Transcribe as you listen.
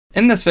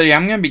In this video,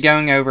 I'm going to be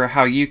going over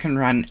how you can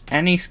run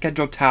any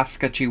scheduled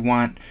task that you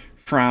want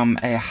from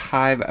a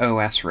Hive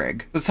OS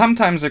rig. So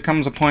sometimes there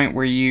comes a point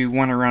where you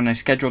want to run a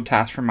scheduled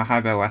task from a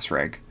Hive OS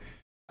rig.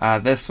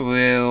 This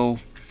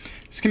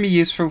can be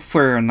useful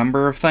for a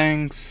number of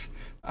things.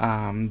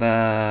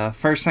 The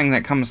first thing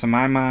that comes to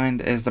my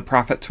mind is the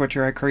profit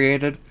switcher I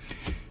created.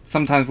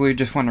 Sometimes we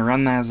just want to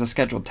run that as a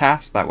scheduled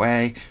task. That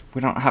way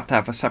we don't have to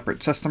have a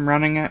separate system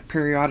running it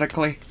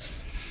periodically.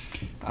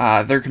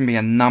 There can be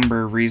a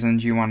number of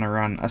reasons you want to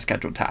run a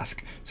scheduled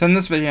task. So in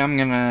this video, I'm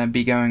going to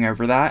be going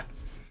over that.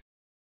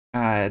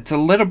 It's a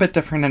little bit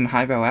different in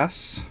Hive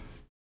OS,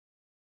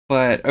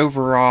 but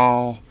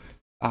overall,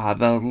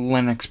 the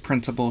Linux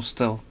principles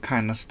still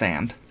kind of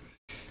stand.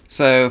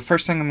 So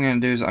first thing I'm going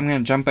to do is I'm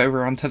going to jump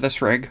over onto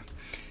this rig,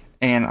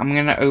 and I'm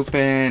going to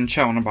open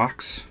Shell in a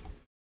Box.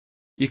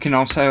 You can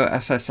also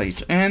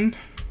SSH in.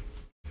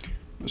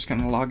 I'm just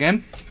going to log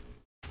in,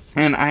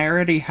 and I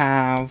already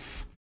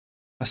have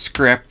a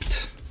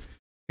script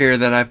here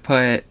that I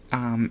put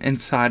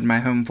inside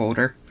my home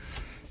folder.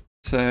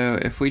 So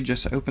if we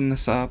just open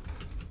this up,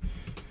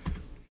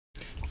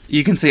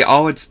 you can see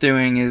all it's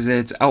doing is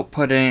it's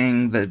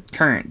outputting the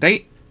current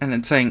date and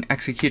it's saying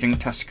executing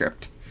test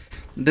script.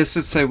 This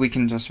is so we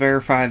can just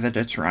verify that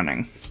it's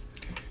running.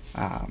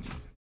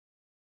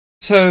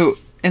 So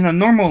in a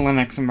normal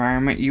Linux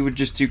environment, you would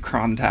just do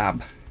cron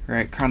tab,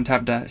 right? Cron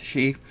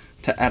tab-e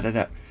to edit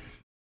it.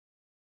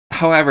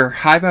 However,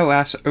 Hive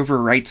OS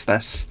overwrites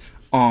this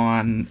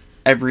on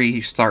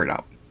every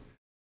startup.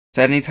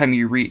 So anytime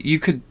you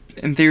could,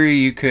 in theory,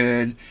 you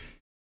could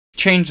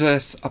change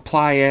this,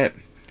 apply it,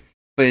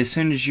 but as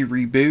soon as you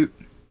reboot,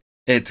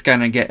 it's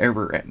going to get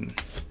overwritten.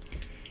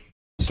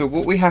 So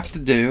what we have to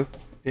do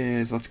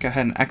is, let's go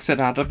ahead and exit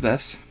out of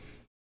this.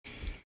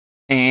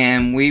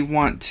 And we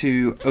want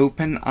to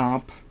open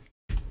up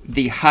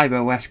the Hive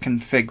OS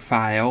config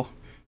file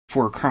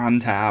for cron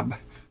tab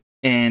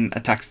in a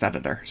text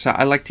editor. So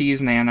I like to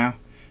use nano.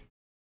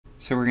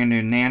 So we're going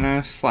to do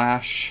nano /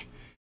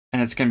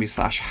 and it's going to be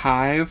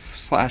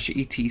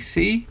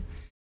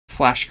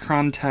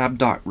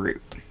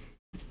 /hive/etc/crontab.root.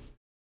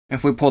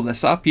 If we pull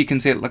this up, you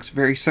can see it looks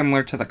very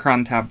similar to the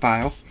cron tab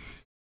file.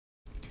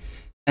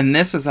 And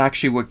this is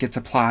actually what gets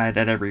applied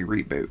at every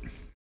reboot.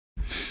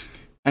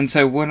 And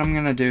so what I'm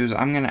going to do is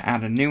I'm going to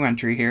add a new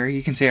entry here.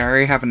 You can see I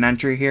already have an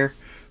entry here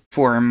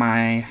for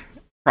my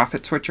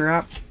profit switcher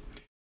app.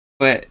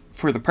 But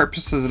for the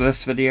purposes of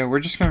this video,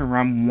 we're just going to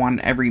run one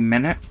every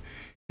minute.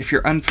 If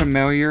you're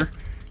unfamiliar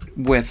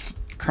with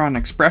cron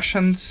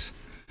expressions,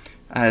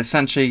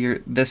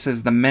 essentially this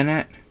is the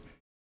minute,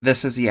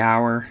 this is the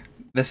hour,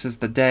 this is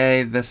the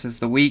day, this is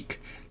the week,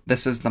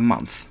 this is the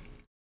month.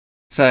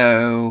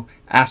 So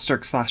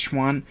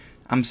 */1,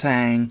 I'm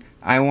saying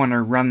I want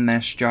to run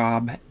this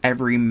job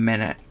every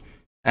minute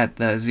at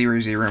the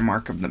 00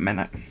 mark of the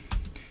minute.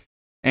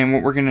 And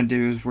what we're going to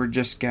do is we're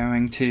just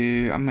going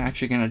to, I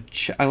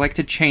like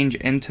to change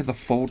into the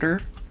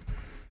folder.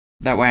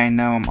 That way I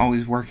know I'm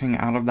always working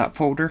out of that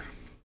folder.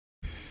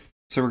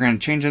 So we're going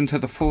to change into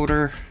the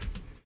folder,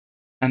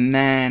 and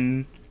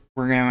then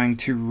we're going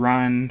to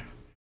run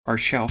our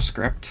shell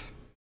script,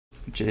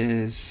 which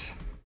is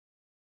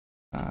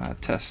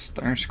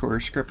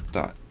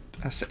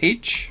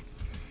test_script.sh.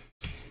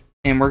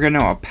 And we're going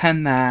to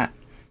append that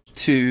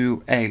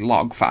to a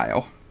log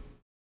file.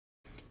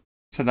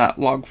 So that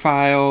log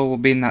file will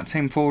be in that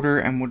same folder,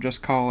 and we'll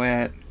just call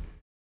it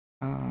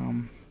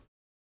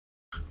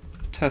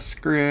test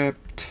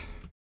script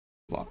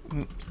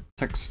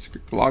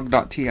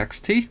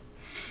log.txt.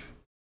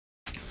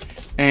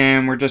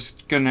 And we're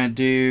just going to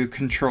do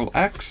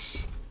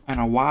Control-X and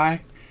a Y,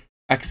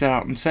 exit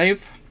out and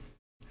save.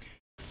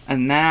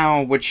 And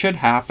now what should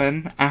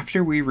happen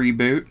after we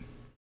reboot,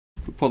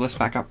 we pull this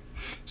back up.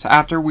 So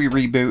after we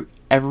reboot,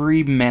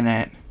 every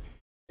minute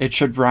it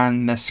should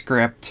run the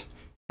script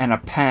and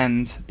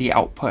append the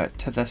output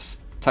to this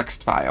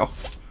text file.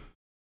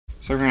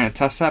 So we're going to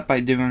test that by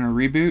doing a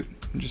reboot.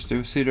 Just do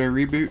a sudo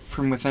reboot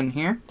from within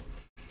here.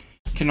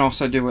 You can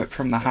also do it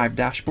from the Hive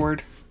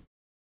dashboard.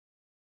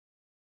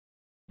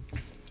 So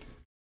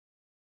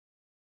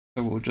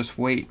we'll just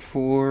wait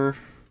for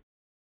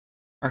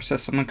our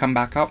system to come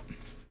back up.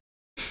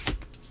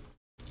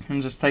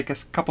 And just take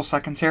us a couple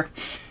seconds here.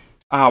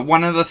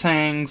 One of the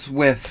things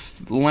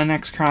with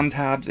Linux cron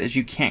tabs is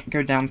you can't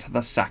go down to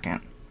the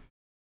second.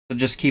 So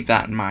just keep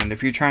that in mind.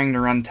 If you're trying to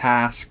run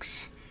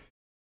tasks,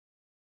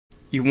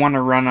 you want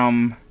to run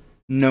them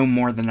no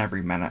more than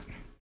every minute.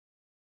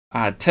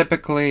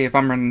 Typically, if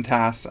I'm running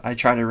tasks, I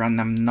try to run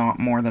them not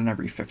more than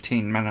every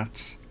 15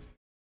 minutes.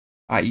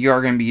 You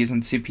are going to be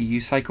using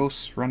CPU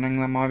cycles running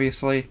them,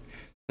 obviously.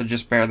 So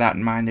just bear that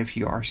in mind if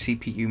you are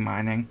CPU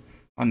mining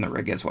on the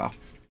rig as well.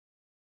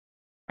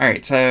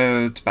 Alright,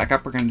 so to back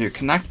up, we're going to do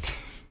connect.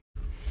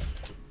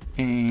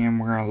 And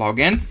we're going to log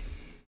in.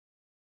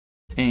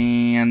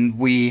 And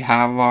we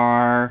have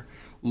our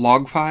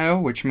log file,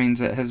 which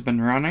means it has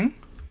been running.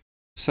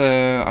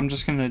 So I'm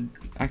just going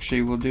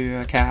to, we'll do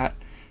a cat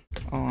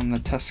on the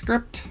test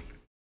script.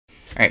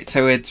 Alright,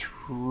 so it's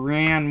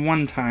ran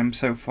one time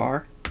so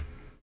far.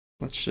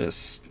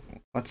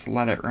 let's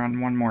let it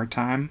run one more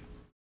time.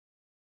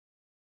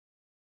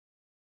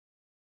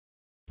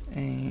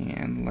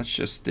 And let's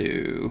just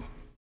do,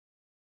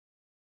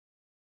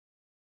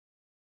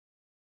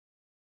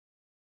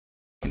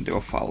 and do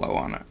a follow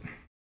on it.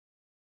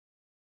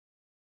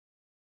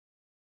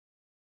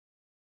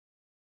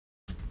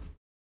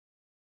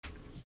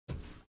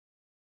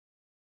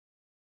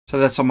 So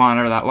this will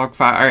monitor that log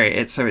file.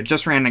 Alright, so it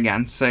just ran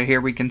again. So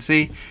here we can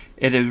see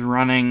it is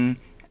running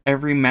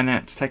every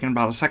minute. It's taking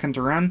about a second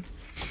to run.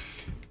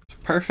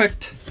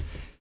 Perfect.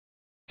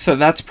 So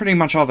that's pretty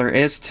much all there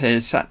is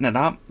to setting it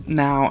up.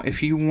 Now,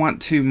 if you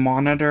want to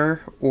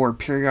monitor or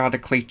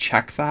periodically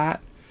check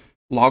that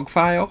log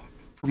file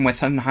from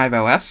within Hive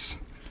OS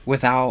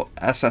without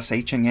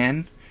SSHing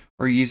in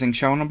or using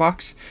show in a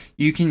box,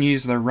 you can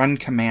use the run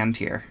command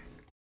here.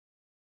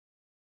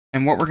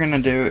 And what we're going to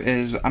do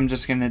is I'm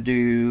just going to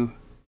do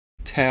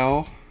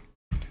tail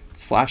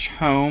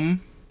 /home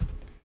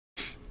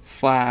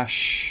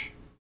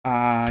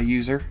 /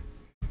 user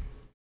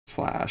 /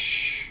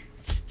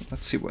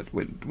 let's see, what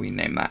would we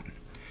name that?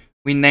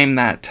 We name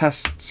that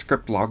test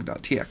script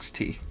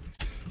log.txt.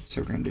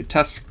 So we're going to do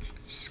test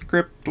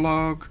script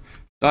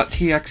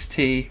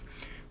log.txt.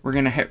 We're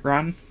going to hit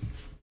run.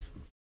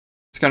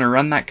 It's going to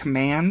run that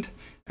command,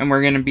 and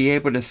we're going to be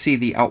able to see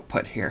the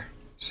output here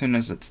as soon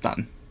as it's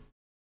done.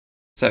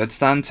 So it's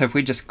done. So if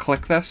we just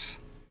click this,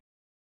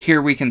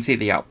 here we can see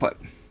the output.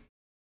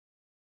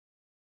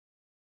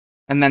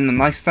 And then the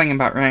nice thing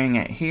about running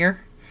it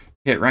here,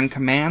 hit run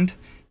command,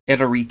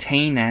 it'll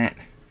retain it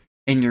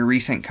in your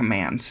recent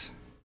commands.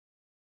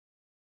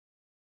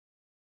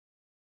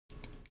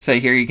 So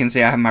here you can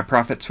see I have my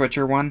profit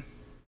switcher one.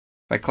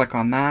 If I click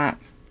on that,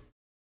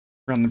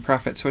 run the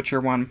profit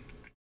switcher one.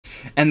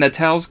 And the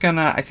tail's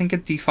gonna, I think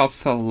it defaults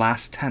to the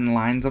last 10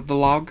 lines of the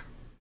log.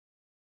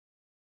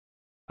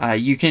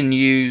 You can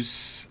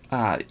use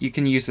the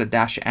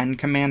 -n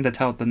command to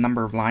tell it the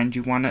number of lines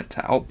you want it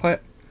to output.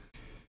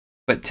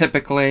 But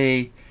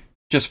typically,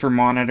 just for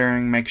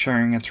monitoring, make sure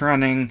it's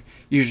running,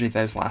 usually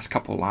those last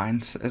couple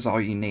lines is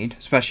all you need,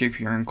 especially if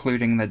you're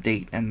including the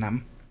date in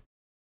them.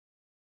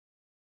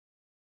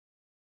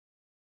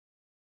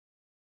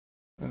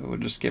 So we'll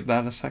just give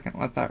that a second,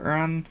 let that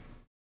run.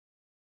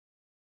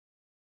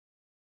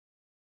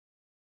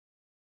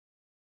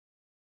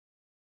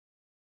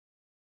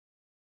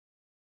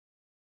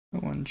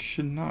 That one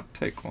should not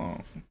take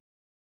long.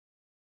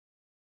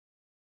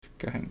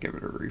 Go ahead and give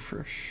it a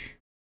refresh.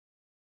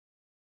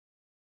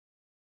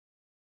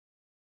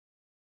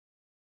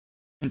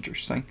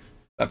 Interesting.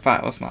 That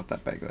file is not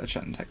that big. That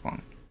shouldn't take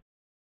long.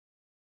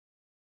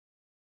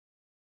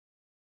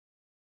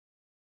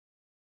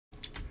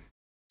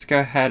 Let's go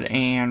ahead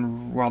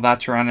and, while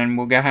that's running,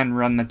 we'll go ahead and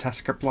run the test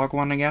script log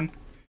one again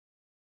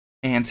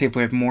and see if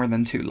we have more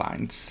than 2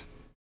 lines.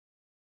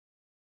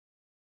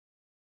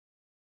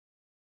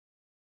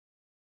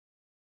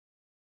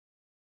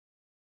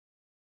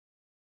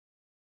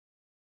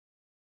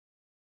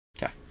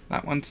 Okay,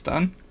 that one's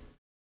done.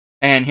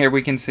 And here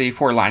we can see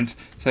 4 lines,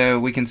 so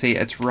we can see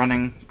it's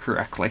running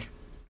correctly.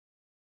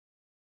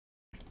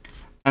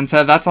 And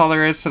so that's all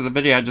there is to the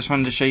video. I just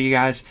wanted to show you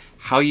guys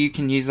how you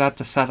can use that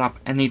to set up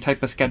any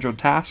type of scheduled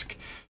task.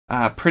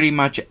 Pretty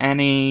much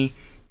any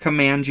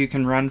command you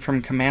can run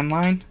from command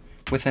line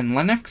within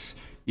Linux,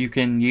 you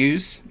can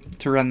use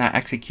to run that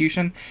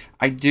execution.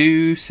 I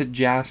do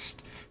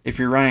suggest, if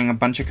you're running a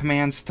bunch of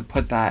commands, to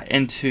put that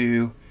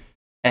into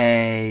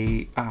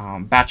a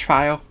batch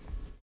file,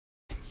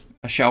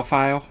 a shell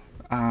file.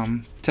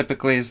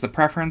 Typically is the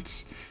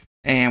preference,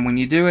 and when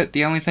you do it,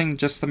 the only thing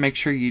just to make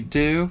sure you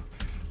do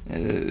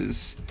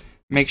is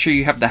make sure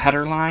you have the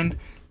header line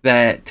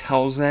that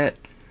tells it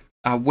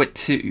what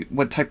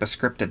type of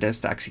script it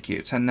is to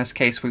execute. So in this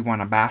case, we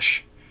want a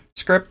bash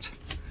script,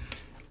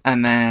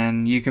 and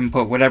then you can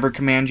put whatever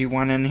command you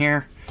want in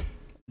here.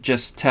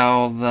 Just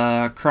tell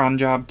the cron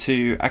job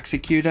to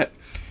execute it.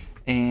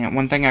 And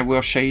one thing I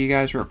will show you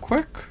guys real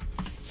quick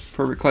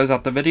before we close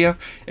out the video,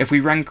 if we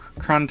run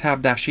cron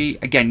tab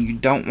 -e, again, you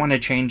don't want to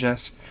change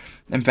this.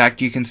 In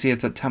fact, you can see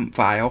it's a temp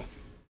file.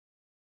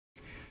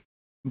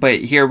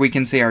 But here we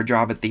can see our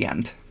job at the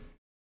end.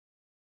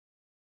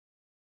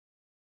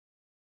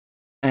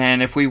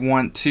 And if we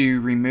want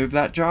to remove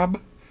that job,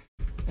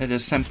 it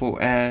is simple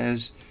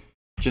as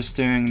just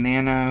doing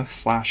nano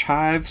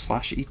 /hive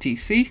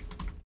 /etc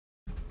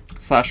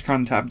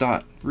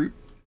 /crontab.root.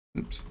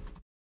 Oops.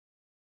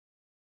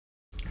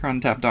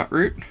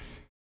 crontab.root.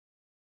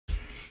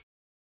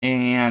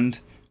 And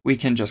we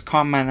can just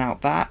comment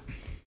out that,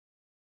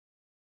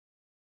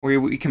 or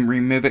we can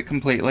remove it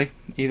completely.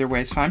 Either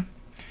way is fine.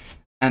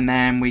 And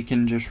then we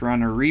can just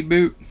run a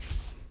reboot.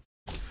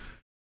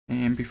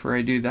 And before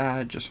I do that,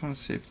 I just want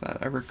to see if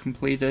that ever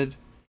completed.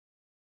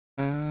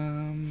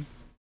 That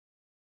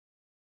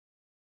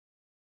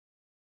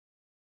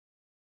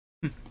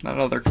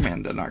other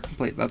command did not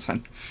complete. That's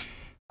fine.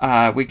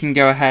 We can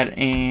go ahead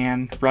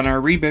and run our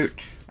reboot.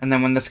 And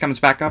then when this comes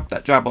back up,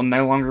 that job will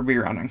no longer be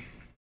running.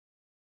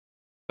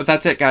 But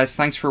that's it, guys.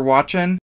 Thanks for watching.